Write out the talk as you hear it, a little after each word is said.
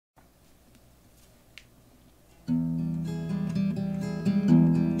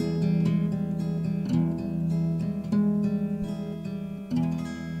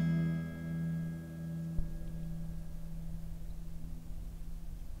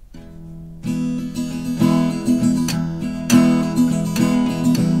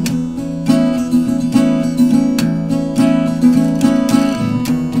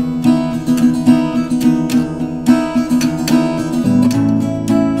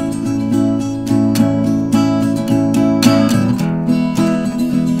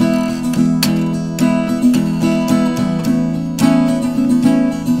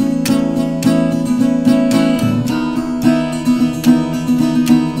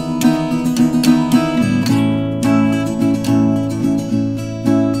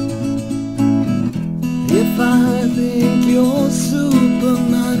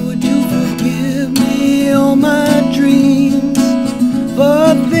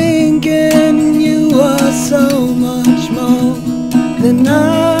than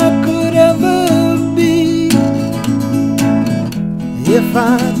I could ever be. If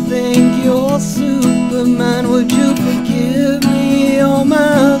I think you're Superman, would you forgive me all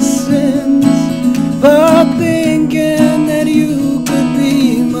my sins for thinking that you could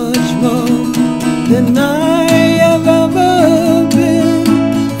be much more than I have ever been?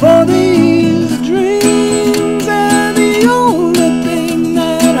 For these dreams are the only thing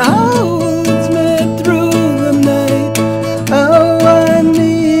that holds me through the night. Oh, I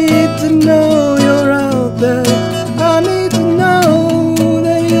need to know you're out there. I need to know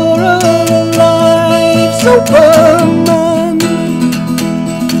that you're alive, Superman.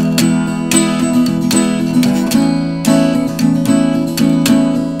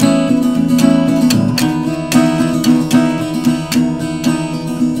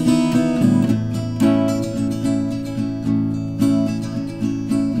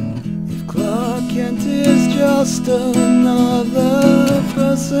 Kent is just another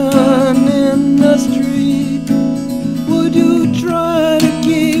person in the street, would you try to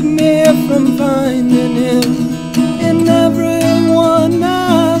keep me from finding him in everyone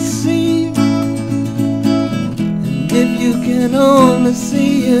I see? And if you can only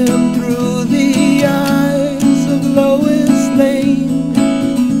see him through the eyes of Lois Lane,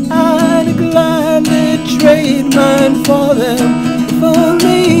 I'd gladly trade mine for them. If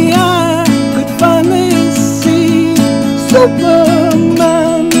only I finally see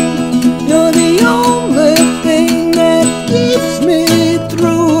Superman, you're the only thing that keeps me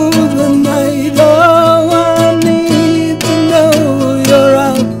through the night. Oh, I need to know you're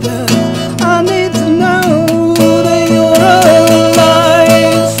out there. I need to know that you're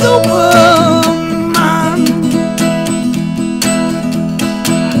alive, Superman.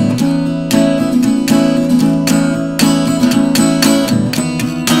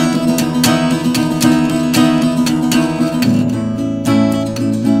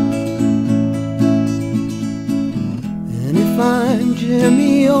 I'm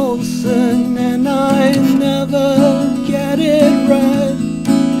Jimmy Olsen and I never get it right,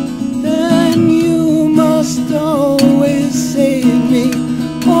 then you must always save me,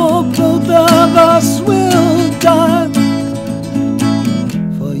 or both of us will die.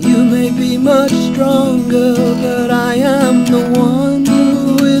 For you may be much stronger, but I am the one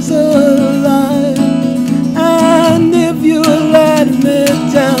who is alive. And if you let me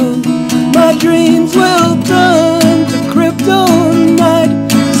down, my dreams will turn to kryptonite.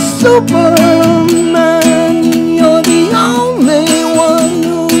 Superman, you're the only one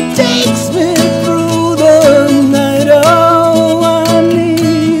who takes me through the night. Oh, I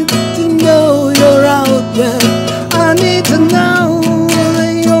need to know you're out there. I need to know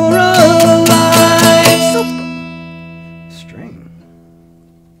that you're alive. String.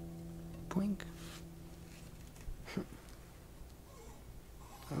 Blink.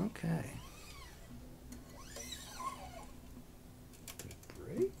 Okay.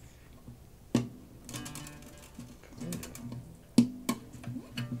 Break. Kind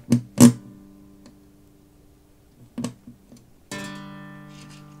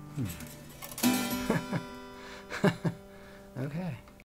of.